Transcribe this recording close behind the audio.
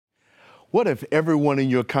What if everyone in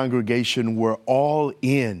your congregation were all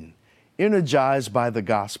in, energized by the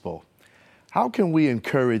gospel? How can we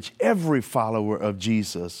encourage every follower of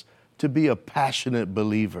Jesus to be a passionate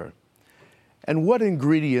believer? And what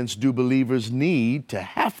ingredients do believers need to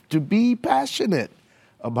have to be passionate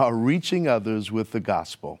about reaching others with the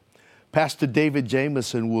gospel? Pastor David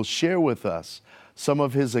Jamieson will share with us some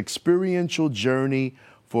of his experiential journey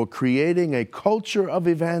for creating a culture of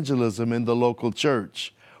evangelism in the local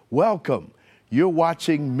church. Welcome. You're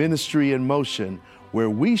watching Ministry in Motion, where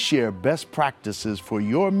we share best practices for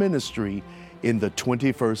your ministry in the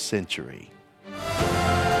 21st century.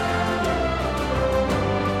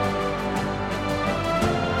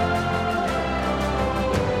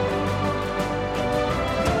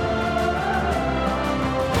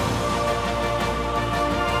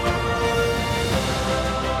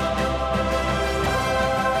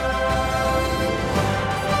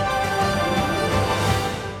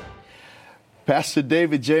 Pastor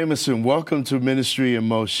David Jamieson, welcome to Ministry in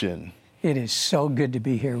Motion. It is so good to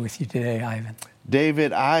be here with you today, Ivan.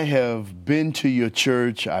 David, I have been to your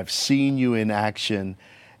church. I've seen you in action,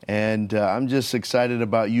 and I'm just excited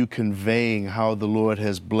about you conveying how the Lord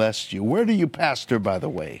has blessed you. Where do you pastor, by the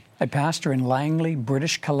way? I pastor in Langley,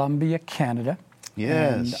 British Columbia, Canada.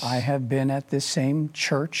 Yes. And I have been at this same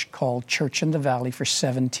church called Church in the Valley for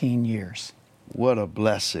 17 years. What a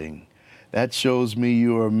blessing. That shows me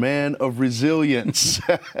you're a man of resilience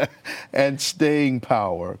and staying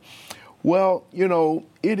power. Well, you know,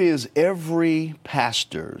 it is every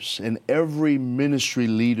pastor's and every ministry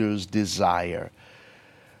leader's desire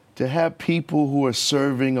to have people who are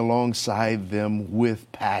serving alongside them with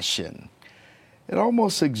passion. It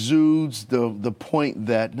almost exudes the point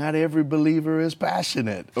that not every believer is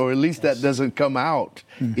passionate, or at least that doesn't come out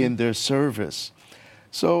in their service.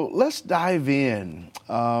 So let's dive in.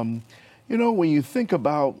 You know, when you think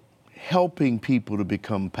about helping people to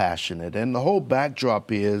become passionate, and the whole backdrop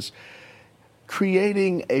is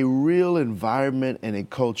creating a real environment and a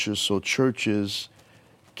culture so churches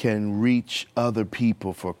can reach other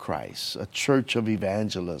people for Christ, a church of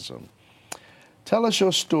evangelism. Tell us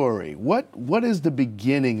your story. What is the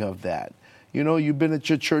beginning of that? You know, you've been at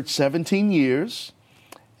your church 17 years,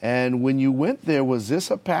 and when you went there, was this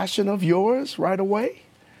a passion of yours right away?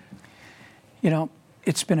 You know,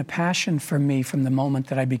 it's been a passion for me from the moment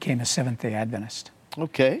that I became a Seventh-day Adventist.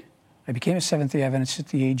 Okay. I became a Seventh-day Adventist at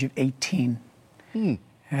the age of 18. I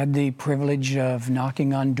had the privilege of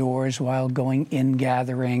knocking on doors while going in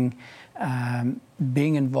gathering,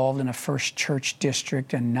 being involved in a first church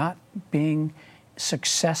district and not being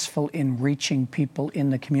successful in reaching people in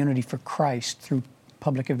the community for Christ through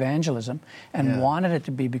public evangelism, and wanted it to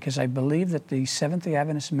be, because I believe that the Seventh-day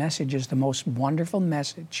Adventist message is the most wonderful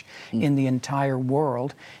message in the entire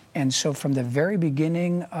world. And so from the very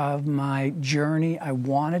beginning of my journey, I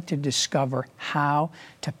wanted to discover how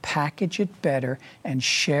to package it better and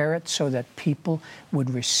share it so that people would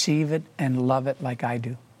receive it and love it like I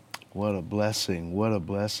do. What a blessing. What a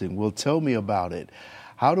blessing. Well, tell me about it.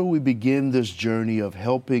 How do we begin this journey of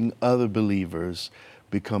helping other believers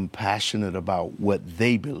become passionate about what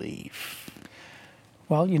they believe?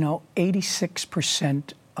 Well, you know,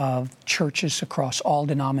 86% of churches across all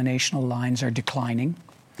denominational lines are declining.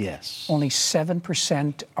 Yes. Only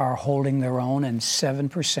 7% are holding their own, and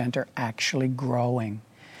 7% are actually growing.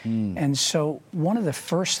 And so one of the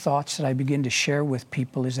first thoughts that I begin to share with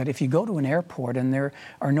people is that if you go to an airport and there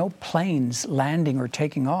are no planes landing or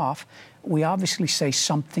taking off, we obviously say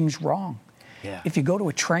something's wrong. Yeah. If you go to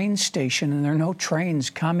a train station and there are no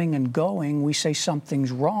trains coming and going, we say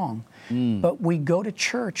something's wrong. But we go to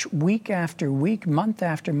church week after week, month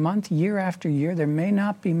after month, year after year. There may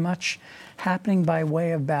not be much happening by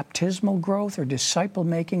way of baptismal growth or disciple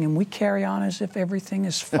making, and we carry on as if everything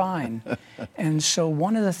is fine. And so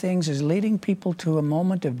one of the things is leading people to a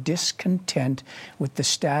moment of discontent with the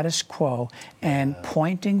status quo and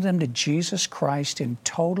pointing them to Jesus Christ in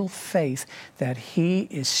total faith that He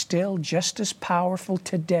is still just as powerful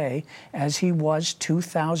today as He was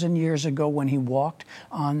 2,000 years ago when He walked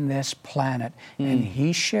on this planet. And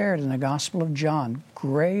He shared in the Gospel of John,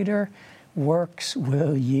 greater works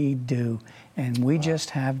will ye do. And we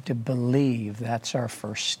just have to believe that's our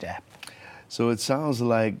first step. So it sounds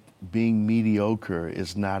like being mediocre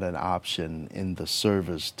is not an option in the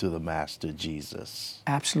service to the Master Jesus.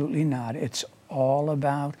 Absolutely not. It's all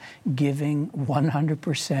about giving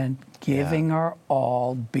 100%, giving our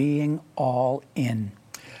all, being all in.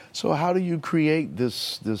 So how do you create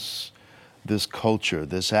this culture,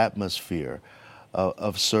 this atmosphere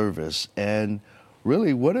of service? And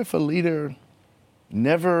really, what if a leader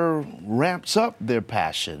never ramps up their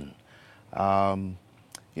passion?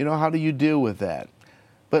 How do you deal with that?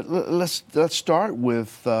 But let's start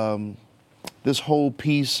with this whole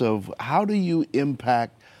piece of how do you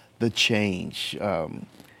impact the change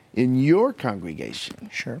in your congregation?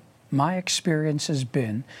 Sure. My experience has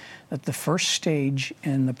been that the first stage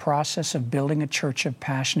in the process of building a church of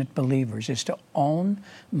passionate believers is to own,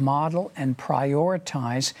 model, and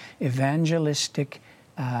prioritize evangelistic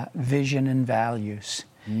vision and values.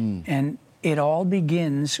 And it all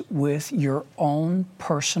begins with your own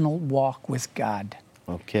personal walk with God.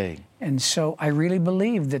 Okay. And so I really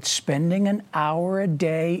believe that spending an hour a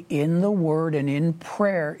day in the Word and in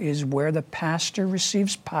prayer is where the pastor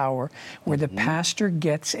receives power, where the pastor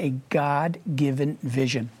gets a God-given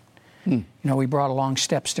vision. We brought along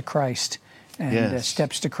Steps to Christ. And Yes.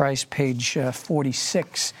 Steps to Christ, page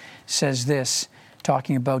 46, says this,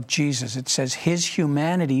 talking about Jesus. It says, His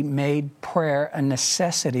humanity made prayer a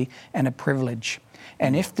necessity and a privilege.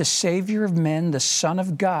 And if the Savior of men, the Son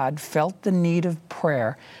of God, felt the need of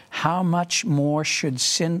prayer, how much more should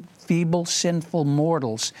feeble, sinful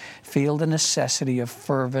mortals feel the necessity of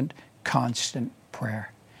fervent, constant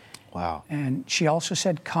prayer? Wow. And she also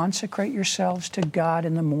said, consecrate yourselves to God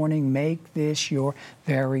in the morning. Make this your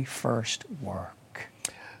very first work.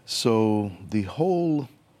 So the whole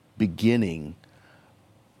beginning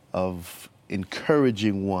of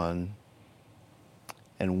encouraging one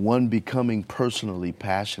and one becoming personally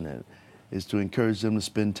passionate is to encourage them to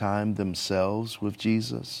spend time themselves with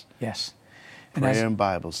Jesus. Yes. Prayer and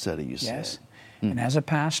Bible study, you Yes. said. And as a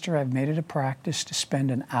pastor, I've made it a practice to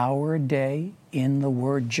spend an hour a day in the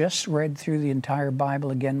Word, just read through the entire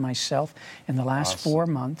Bible again myself in the last 4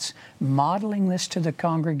 months, modeling this to the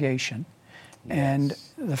congregation. Yes. And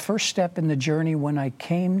the first step in the journey when I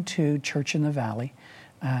came to Church in the Valley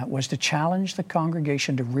was to challenge the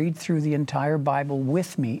congregation to read through the entire Bible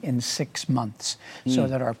with me in 6 months so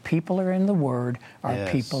that our people are in the Word, our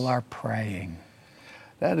Yes. people are praying.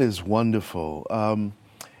 That is wonderful.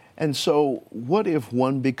 And so what if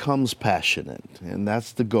one becomes passionate? And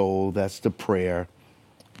that's the goal, that's the prayer,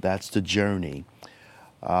 that's the journey.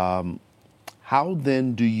 How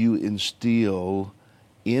then do you instill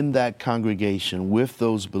in that congregation with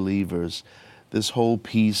those believers this whole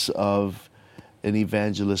piece of an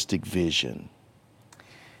evangelistic vision?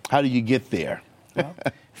 How do you get there? Well,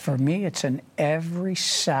 for me, it's an every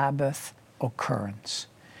Sabbath occurrence.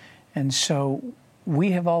 And so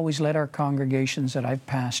we have always led our congregations that I've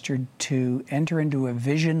pastored to enter into a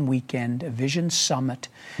vision weekend, a vision summit,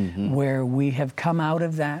 where we have come out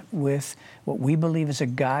of that with what we believe is a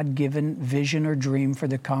God-given vision or dream for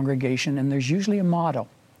the congregation, and there's usually a motto.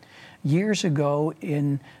 Years ago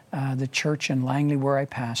in the church in Langley where I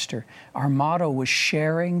pastor, our motto was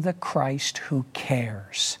sharing the Christ who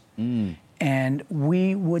cares. And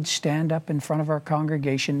we would stand up in front of our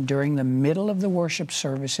congregation during the middle of the worship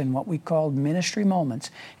service in what we called ministry moments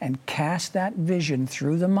and cast that vision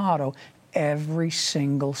through the motto every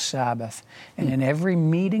single Sabbath. And in every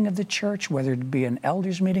meeting of the church, whether it be an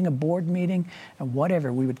elders meeting, a board meeting,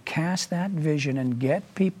 whatever, we would cast that vision and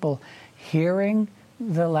get people hearing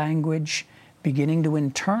the language, beginning to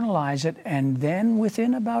internalize it, and then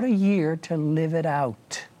within about a year to live it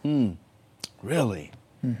out. Really?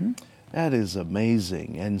 That is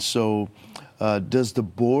amazing. And so does the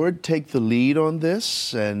board take the lead on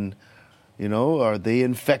this? And, are they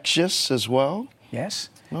infectious as well? Yes.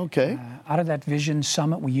 Okay. Out of that Vision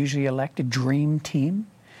Summit, we usually elect a dream team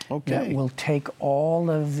that will take all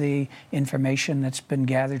of the information that's been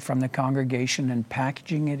gathered from the congregation and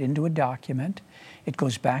packaging it into a document. It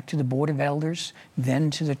goes back to the Board of Elders,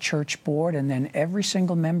 then to the church board, and then every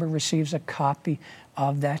single member receives a copy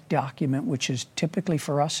of that document, which is typically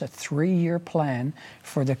for us a 3-year plan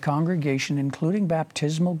for the congregation, including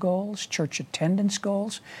baptismal goals, church attendance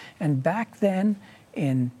goals. And back then,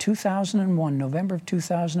 in 2001, November of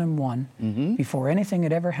 2001, before anything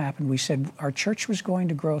had ever happened, we said our church was going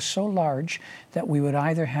to grow so large that we would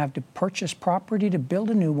either have to purchase property to build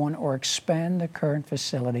a new one or expand the current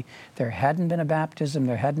facility. There hadn't been a baptism,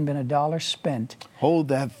 there hadn't been a dollar spent. Hold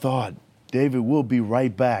that thought. David, we'll be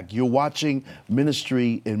right back. You're watching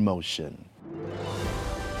Ministry in Motion.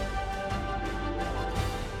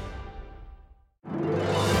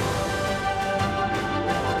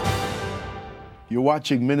 You're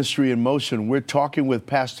watching Ministry in Motion. We're talking with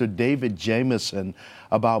Pastor David Jamieson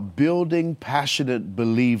about building passionate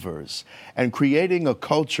believers and creating a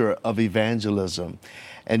culture of evangelism.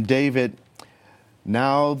 And David,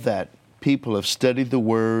 now that people have studied the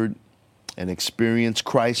Word and experienced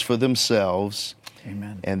Christ for themselves,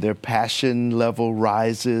 Amen. And their passion level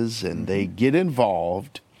rises and they get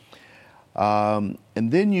involved, and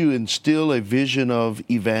then you instill a vision of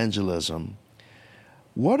evangelism.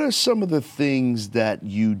 What are some of the things that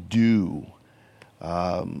you do,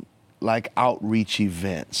 like outreach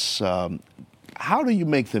events? How do you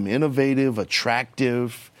make them innovative,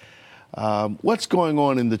 attractive? What's going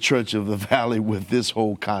on in the Church of the Valley with this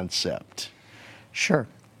whole concept? Sure.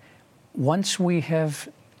 Once we have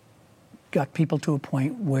got people to a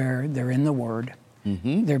point where they're in the Word,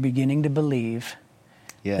 they're beginning to believe,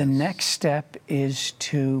 Yes. the next step is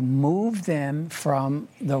to move them from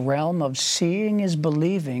the realm of seeing is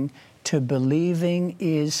believing to believing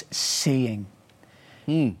is seeing.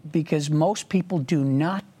 Because most people do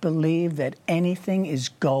not believe that anything is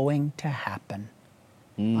going to happen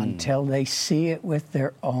until they see it with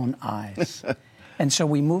their own eyes. And so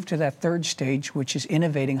we move to that third stage, which is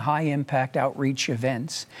innovating high-impact outreach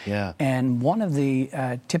events. Yeah. And one of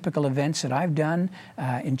the typical events that I've done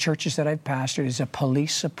in churches that I've pastored is a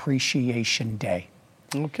Police Appreciation Day.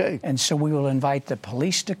 Okay. And so we will invite the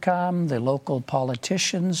police to come, the local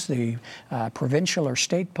politicians, the provincial or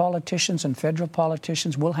state politicians and federal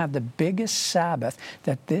politicians. We'll have the biggest Sabbath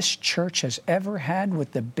that this church has ever had,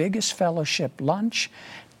 with the biggest fellowship lunch,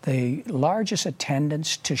 the largest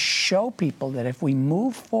attendance, to show people that if we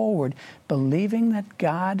move forward believing that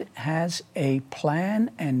God has a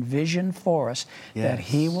plan and vision for us, that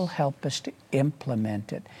He will help us to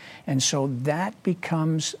implement it. And so that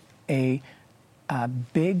becomes a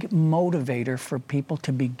big motivator for people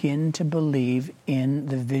to begin to believe in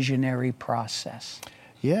the visionary process.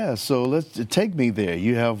 Yeah, so let's take me there.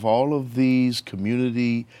 You have all of these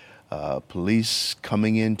community police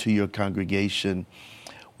coming into your congregation.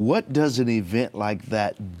 What does an event like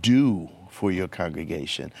that do for your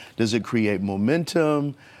congregation? Does it create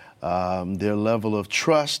momentum? Their level of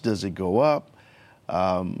trust, does it go up?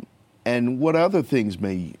 And what other things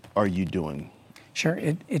are you doing? Sure,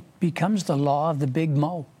 it becomes the law of the big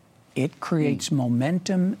mo. It creates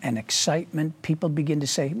momentum and excitement. People begin to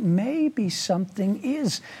say, maybe something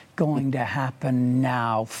is going to happen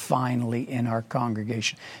now, finally, in our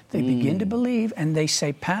congregation. They begin to believe, and they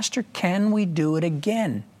say, Pastor, can we do it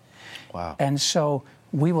again? Wow. And so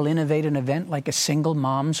we will innovate an event like a single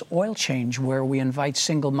mom's oil change, where we invite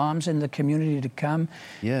single moms in the community to come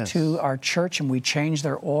to our church, and we change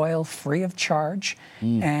their oil free of charge.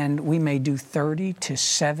 And we may do 30 to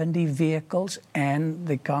 70 vehicles, and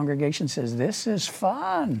the congregation says, this is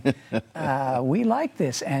fun. We like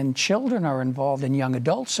this. And children are involved, and young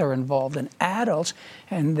adults are involved, and adults,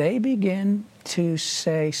 and they begin to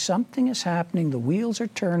say, something is happening, the wheels are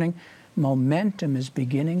turning, momentum is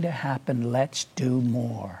beginning to happen, let's do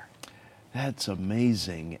more. That's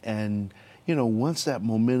amazing. And, you know, once that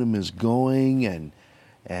momentum is going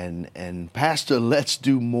and Pastor, let's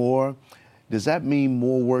do more, does that mean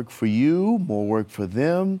more work for you, more work for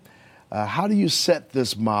them? How do you set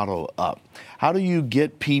this model up? How do you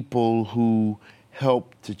get people who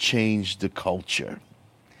help to change the culture?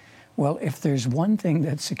 Well, if there's one thing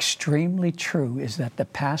that's extremely true, is that the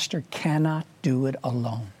pastor cannot do it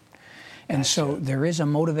alone. And so there is a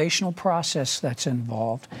motivational process that's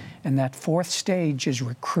involved, and that fourth stage is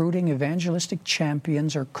recruiting evangelistic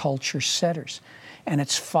champions or culture setters. And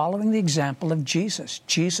it's following the example of Jesus.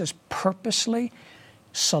 Jesus purposely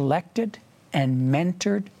selected and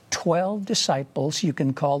mentored 12 disciples, you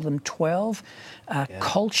can call them 12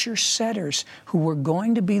 culture setters, who were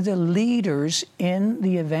going to be the leaders in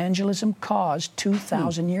the evangelism cause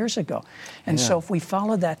 2,000 years ago. And so if we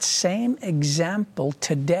follow that same example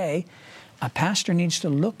today, a pastor needs to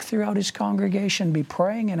look throughout his congregation, be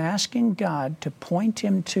praying and asking God to point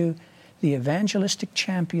him to the evangelistic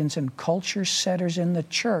champions and culture setters in the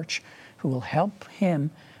church who will help him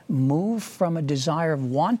move from a desire of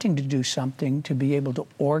wanting to do something to be able to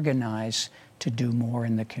organize to do more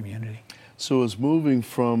in the community. So it's moving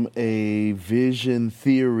from a vision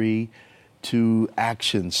theory to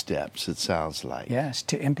action steps, it sounds like. Yes,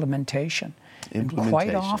 to implementation. And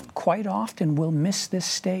quite often we'll miss this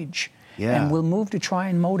stage. And we'll move to try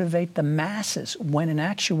and motivate the masses, when in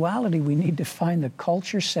actuality we need to find the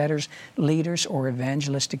culture setters, leaders, or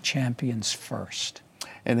evangelistic champions first.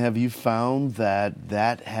 And have you found that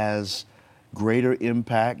that has greater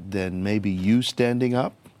impact than maybe you standing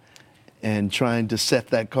up and trying to set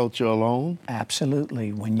that culture alone?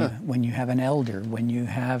 Absolutely. When you have an elder, when you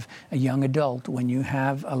have a young adult, when you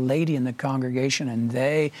have a lady in the congregation, and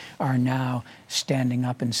they are now standing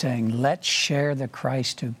up and saying, let's share the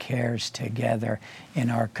Christ who cares together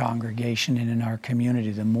in our congregation and in our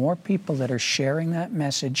community. The more people that are sharing that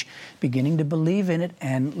message, beginning to believe in it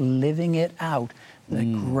and living it out, the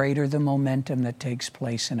greater the momentum that takes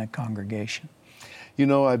place in a congregation. You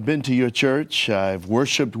know, I've been to your church. I've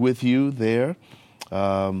worshiped with you there.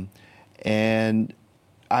 And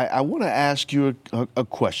I want to ask you a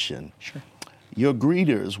question. Sure. Your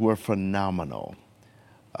greeters were phenomenal.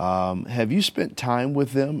 Have you spent time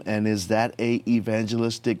with them, and is that a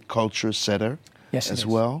evangelistic culture setter as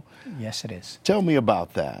well? Yes, it is. Tell me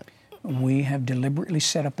about that. We have deliberately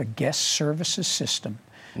set up a guest services system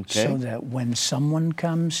so that when someone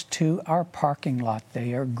comes to our parking lot,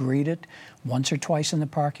 they are greeted once or twice in the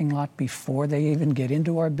parking lot before they even get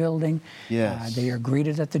into our building. Yes. They are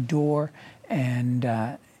greeted at the door,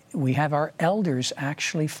 and we have our elders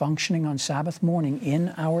actually functioning on Sabbath morning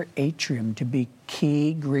in our atrium to be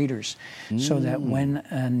key greeters, so that when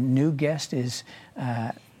a new guest is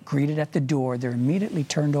greeted at the door, they're immediately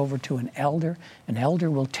turned over to an elder. An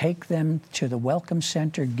elder will take them to the welcome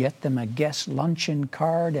center, get them a guest luncheon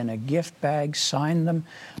card and a gift bag, sign them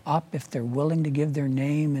up if they're willing to give their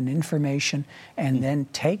name and information, and then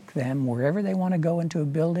take them wherever they want to go into a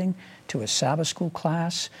building, to a Sabbath school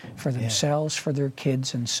class, for themselves, for their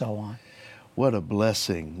kids, and so on. What a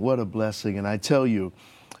blessing. What a blessing. And I tell you,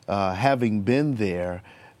 having been there,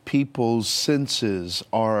 people's senses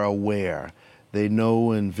are aware. They know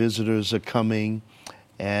when visitors are coming.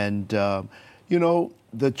 And, you know,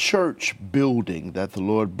 the church building that the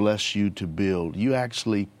Lord blessed you to build, you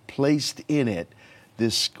actually placed in it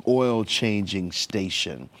this oil changing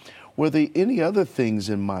station. Were there any other things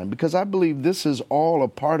in mind? Because I believe this is all a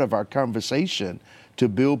part of our conversation to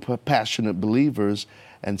build passionate believers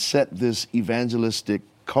and set this evangelistic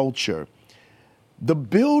culture. The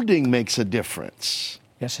building makes a difference.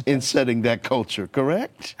 Yes, it in does. setting that culture,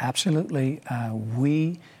 correct? Absolutely.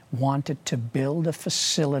 We wanted to build a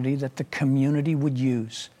facility that the community would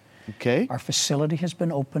use. Okay. Our facility has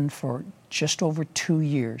been open for just over 2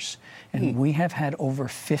 years, and we have had over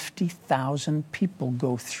 50,000 people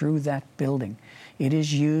go through that building. It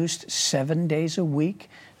is used 7 days a week.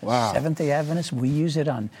 Wow. Seventh-day Adventists, we use it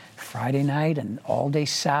on Friday night and all-day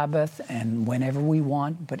Sabbath and whenever we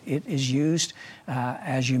want, but it is used,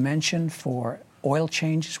 as you mentioned, for oil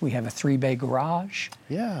changes. We have a 3-bay garage.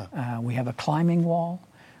 Yeah. We have a climbing wall.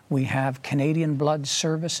 We have Canadian Blood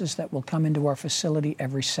Services that will come into our facility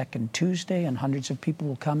every second Tuesday, and hundreds of people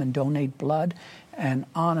will come and donate blood, and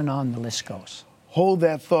on the list goes. Hold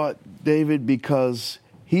that thought, David, because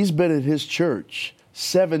he's been at his church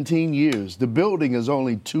 17 years. The building is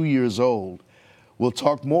only 2 years old. We'll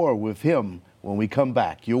talk more with him when we come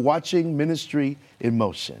back. You're watching Ministry in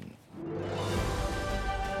Motion.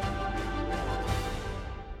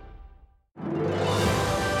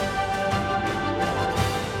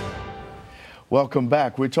 Welcome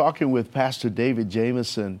back. We're talking with Pastor David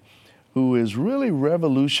Jamieson, who is really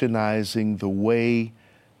revolutionizing the way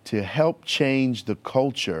to help change the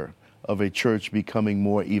culture of a church becoming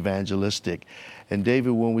more evangelistic. And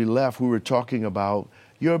David, when we left, we were talking about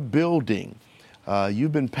your building.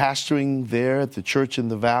 You've been pastoring there at the Church in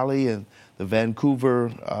the Valley in the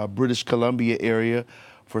Vancouver, British Columbia area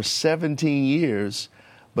for 17 years,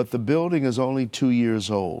 but the building is only 2 years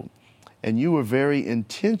old. And you were very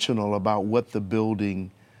intentional about what the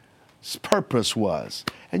building's purpose was.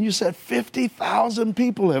 And you said 50,000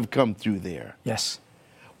 people have come through there. Yes.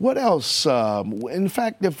 What else? In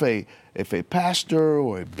fact, if a pastor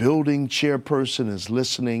or a building chairperson is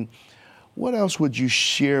listening, what else would you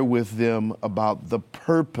share with them about the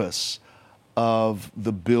purpose of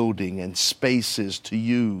the building and spaces to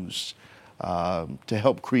use to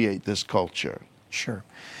help create this culture? Sure.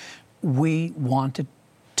 We wanted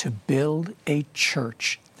to build a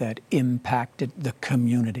church that impacted the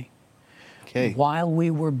community. Okay. While we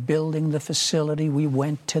were building the facility, we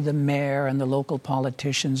went to the mayor and the local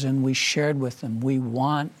politicians and we shared with them, we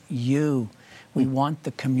want you, we want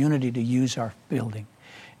the community to use our building.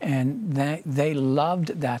 And they loved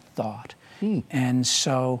that thought. And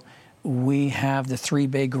so we have the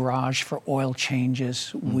 3-bay garage for oil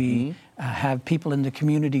changes. We have people in the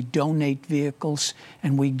community donate vehicles,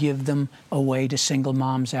 and we give them away to single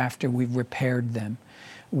moms after we've repaired them.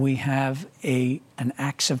 We have an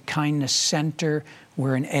Acts of Kindness Center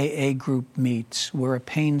where an AA group meets, where a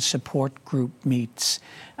pain support group meets,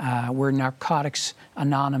 where Narcotics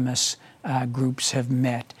Anonymous groups have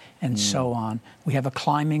met, and so on. We have a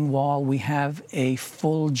climbing wall. We have a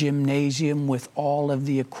full gymnasium with all of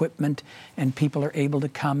the equipment, and people are able to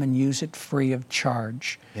come and use it free of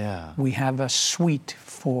charge. Yeah. We have a suite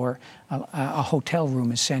for a hotel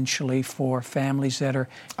room, essentially, for families that are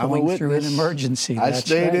going through an emergency. I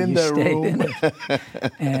stayed in the room.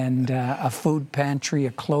 And a food pantry,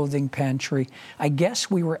 a clothing pantry. I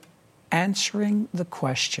guess we were answering the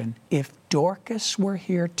question, if Dorcas were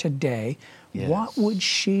here today, Yes. what would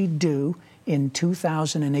she do in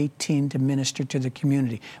 2018 to minister to the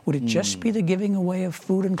community? Would it just be the giving away of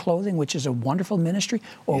food and clothing, which is a wonderful ministry,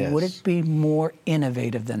 or would it be more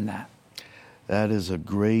innovative than that? That is a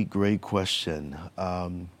great, great question.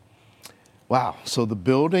 Wow. So the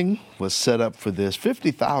building was set up for this.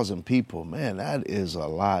 50,000 people. Man, that is a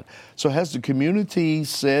lot. So has the community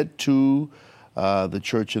said to the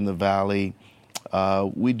church in the Valley,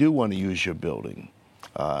 we do want to use your building?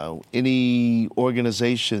 Any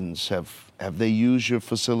organizations, have they used your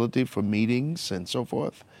facility for meetings and so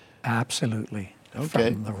forth? Absolutely.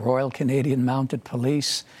 Okay. From the Royal Canadian Mounted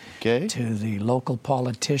Police to the local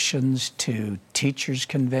politicians to teachers'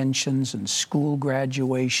 conventions and school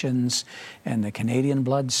graduations and the Canadian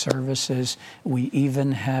Blood Services. We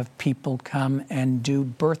even have people come and do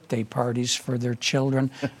birthday parties for their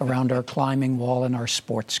children around our climbing wall and our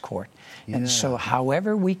sports court. Yeah. And so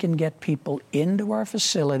however we can get people into our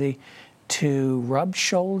facility to rub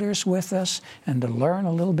shoulders with us and to learn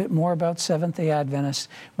a little bit more about Seventh-day Adventists,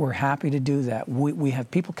 we're happy to do that. We have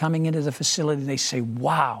people coming into the facility and they say,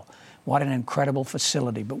 wow, what an incredible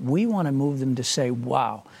facility. But we want to move them to say,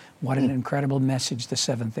 wow, what an incredible message the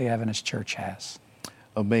Seventh-day Adventist Church has.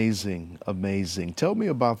 Amazing, amazing. Tell me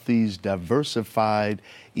about these diversified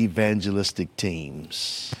evangelistic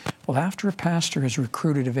teams. Well, after a pastor has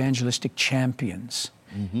recruited evangelistic champions,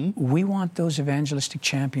 we want those evangelistic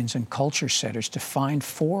champions and culture setters to find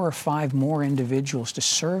 4 or 5 more individuals to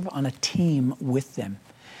serve on a team with them.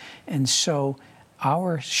 And so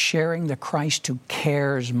our Sharing the Christ Who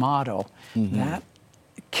Cares motto, that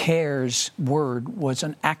CARES word was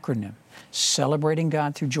an acronym. Celebrating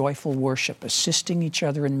God through joyful worship, assisting each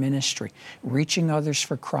other in ministry, reaching others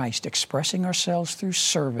for Christ, expressing ourselves through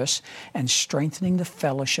service, and strengthening the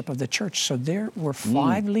fellowship of the church. So there were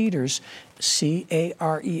 5 leaders,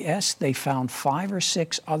 CARES. They found 5 or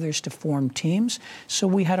 6 others to form teams. So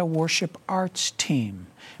we had a worship arts team.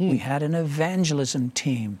 We had an evangelism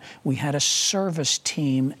team. We had a service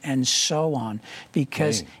team, and so on.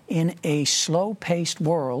 Because in a slow-paced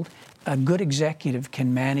world, a good executive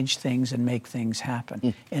can manage things and make things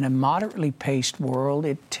happen. In a moderately paced world,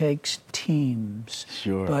 it takes teams.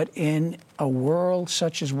 Sure. But in a world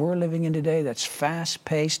such as we're living in today, that's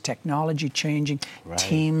fast-paced, technology changing,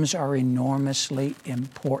 teams are enormously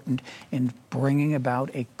important in bringing about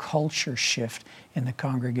a culture shift in the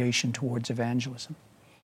congregation towards evangelism.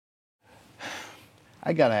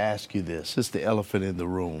 I got to ask you this. It's the elephant in the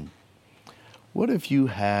room. What if you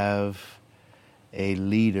have a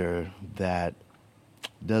leader that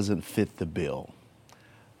doesn't fit the bill?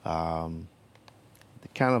 Kind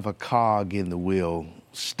of a cog in the wheel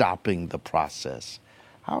stopping the process.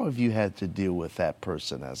 How have you had to deal with that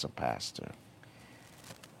person as a pastor?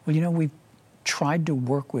 Well, you know, we've tried to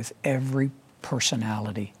work with every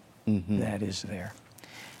personality that is there.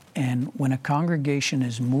 And when a congregation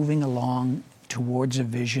is moving along towards a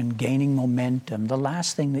vision, gaining momentum, the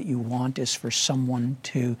last thing that you want is for someone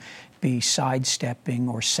to be sidestepping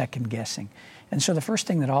or second-guessing. And so the first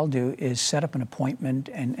thing that I'll do is set up an appointment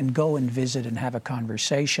and go and visit and have a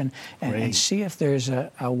conversation and see if there's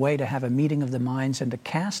a way to have a meeting of the minds and to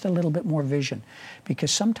cast a little bit more vision. Because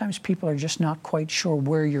sometimes people are just not quite sure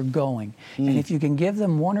where you're going. And if you can give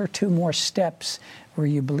them 1 or 2 more steps where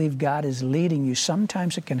you believe God is leading you,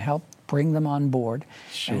 sometimes it can help bring them on board.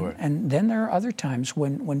 Sure. And then there are other times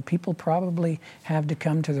when people probably have to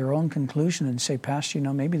come to their own conclusion and say, Pastor, you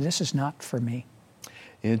know, maybe this is not for me.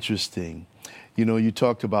 Interesting. You know, you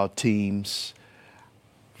talked about teams.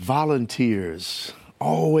 Volunteers,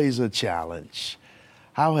 always a challenge.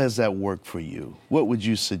 How has that worked for you? What would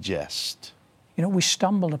you suggest? You know, we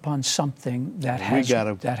stumbled upon something that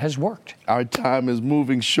has worked. Our time is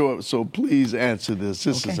moving short, so please answer this.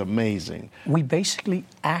 This is amazing. We basically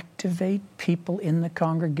activate people in the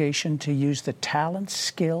congregation to use the talents,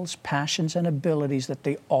 skills, passions, and abilities that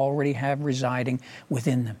they already have residing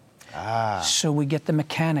within them. So we get the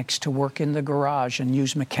mechanics to work in the garage and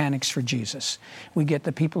use mechanics for Jesus. We get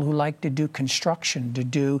the people who like to do construction to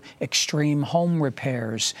do extreme home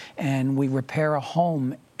repairs, and we repair a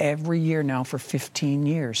home every year now for 15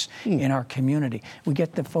 years in our community. We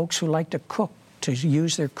get the folks who like to cook to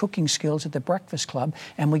use their cooking skills at the Breakfast Club,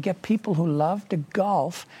 and we get people who love to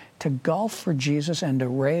golf for Jesus and to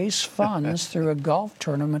raise funds through a golf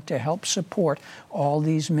tournament to help support all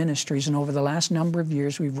these ministries. And over the last number of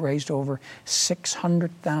years, we've raised over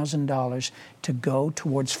 $600,000 to go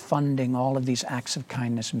towards funding all of these acts of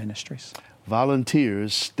kindness ministries.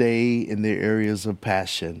 Volunteers stay in their areas of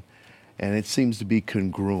passion, and it seems to be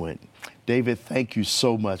congruent. David, thank you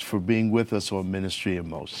so much for being with us on Ministry in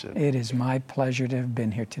Motion. It is my pleasure to have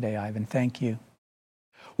been here today, Ivan. Thank you.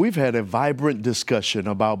 We've had a vibrant discussion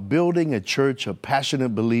about building a church of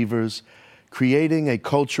passionate believers, creating a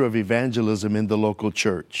culture of evangelism in the local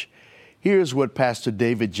church. Here's what Pastor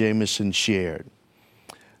David Jamieson shared: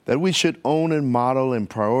 that we should own and model and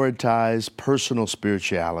prioritize personal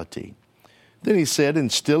spirituality. Then he said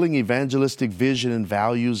instilling evangelistic vision and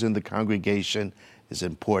values in the congregation is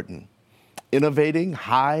important. Innovating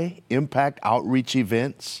high-impact outreach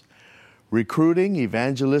events, recruiting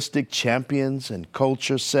evangelistic champions and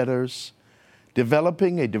culture setters,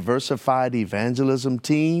 developing a diversified evangelism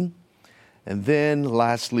team, and then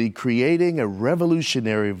lastly, creating a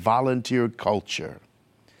revolutionary volunteer culture.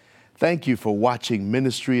 Thank you for watching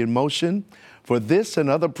Ministry in Motion. For this and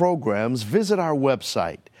other programs, visit our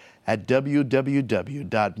website at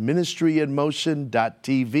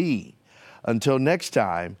www.ministryinmotion.tv. Until next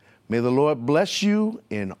time, may the Lord bless you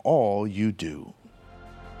in all you do.